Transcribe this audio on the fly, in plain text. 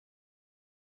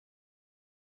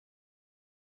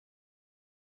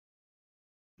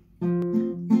I've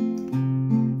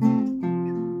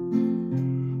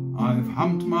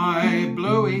humped my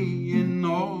bluey in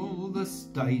all the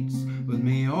states, with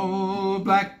me old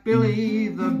black Billy,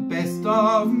 the best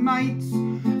of mates.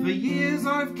 For years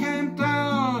I've camped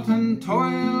out and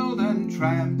toiled and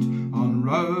tramped on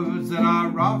roads that are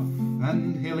rough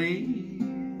and hilly,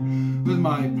 with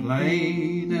my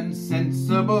plain and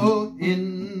sensible,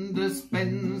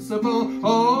 indispensable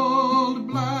old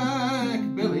black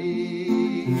Billy.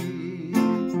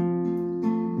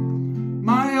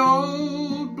 My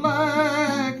old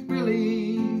black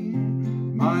Billy,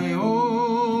 my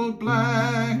old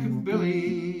black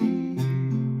Billy.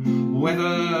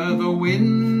 Whether the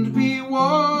wind be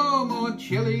warm or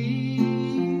chilly,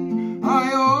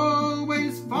 I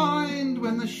always find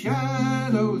when the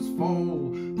shadows fall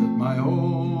that my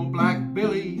old black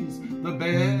Billy's the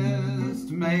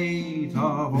best mate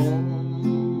of all.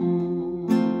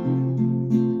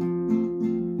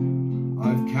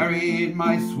 I've carried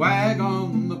my swag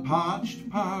on the parched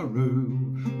Paroo,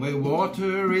 where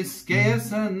water is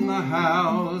scarce and the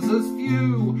houses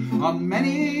few, on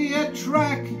many a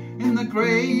track in the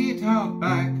great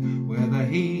outback, where the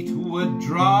heat would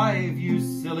drive you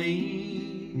silly.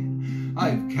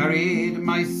 I've carried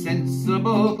my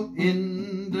sensible,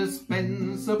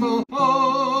 indispensable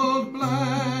old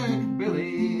black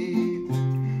Billy.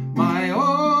 My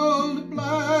old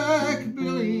black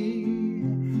Billy,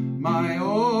 my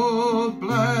old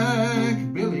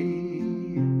black Billy.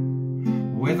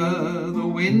 Whether the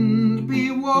wind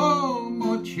be warm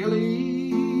or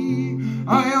chilly,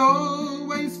 I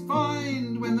always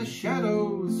find when the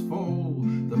shadows fall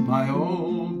that my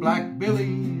old black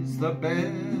Billy's the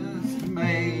best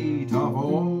mate of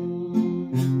all.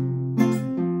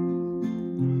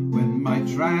 When my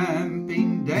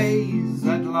tramping days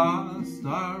at last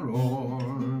are o'er,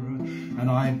 and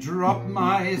I drop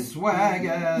my swag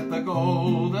at the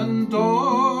golden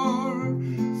door,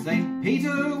 St.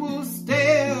 Peter will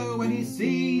stare when he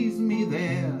sees me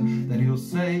there, then he'll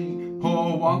say,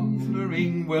 poor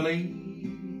wandering Willie,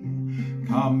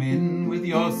 come in with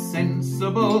your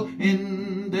sensible,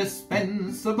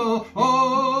 indispensable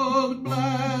old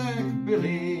black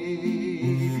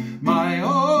Billy. My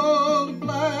old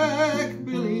black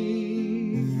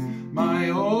Billy, my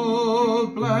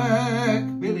old black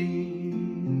Billy.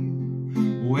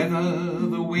 Whether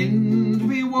the wind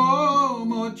be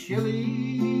warm or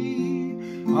chilly,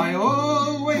 I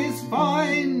always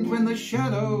find when the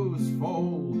shadows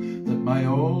fall that my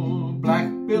old black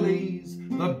Billy's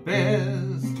the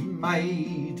best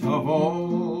mate of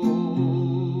all.